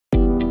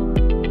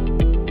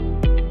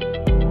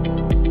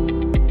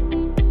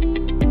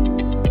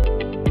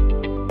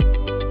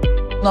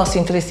Nosso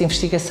interesse de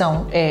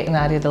investigação é na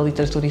área da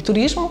literatura e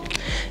turismo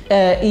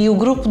e o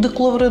grupo de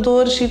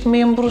colaboradores e de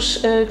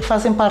membros que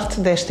fazem parte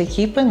desta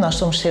equipa, nós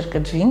somos cerca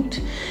de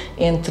 20,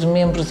 entre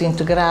membros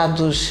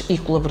integrados e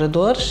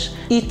colaboradores,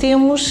 e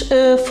temos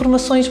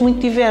formações muito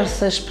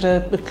diversas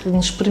que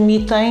nos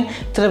permitem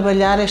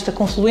trabalhar esta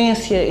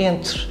confluência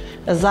entre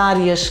as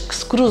áreas que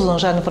se cruzam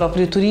já no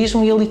próprio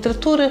turismo e a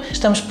literatura.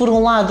 Estamos, por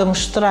um lado, a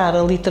mostrar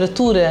a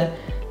literatura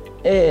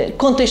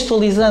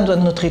contextualizando-a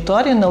no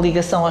território, na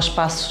ligação ao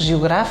espaço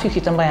geográfico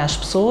e também às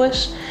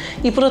pessoas,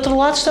 e por outro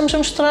lado estamos a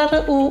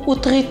mostrar o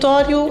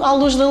território à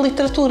luz da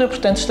literatura,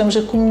 portanto estamos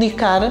a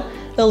comunicar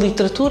a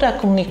literatura, a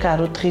comunicar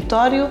o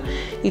território,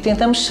 e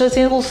tentamos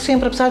fazê-lo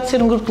sempre, apesar de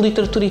ser um grupo de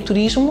literatura e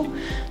turismo,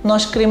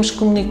 nós queremos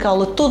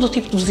comunicá-lo a todo o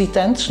tipo de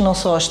visitantes, não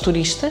só aos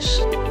turistas.